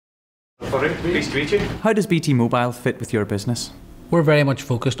Pleased to meet you. How does BT Mobile fit with your business? We're very much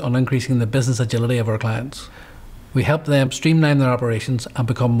focused on increasing the business agility of our clients. We help them streamline their operations and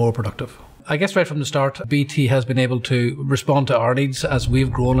become more productive. I guess right from the start, BT has been able to respond to our needs as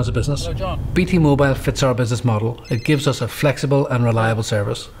we've grown as a business. Hello, John. BT Mobile fits our business model. It gives us a flexible and reliable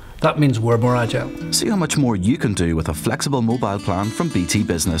service. That means we're more agile. See how much more you can do with a flexible mobile plan from BT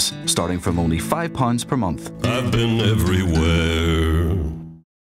Business, starting from only £5 per month. I've been everywhere.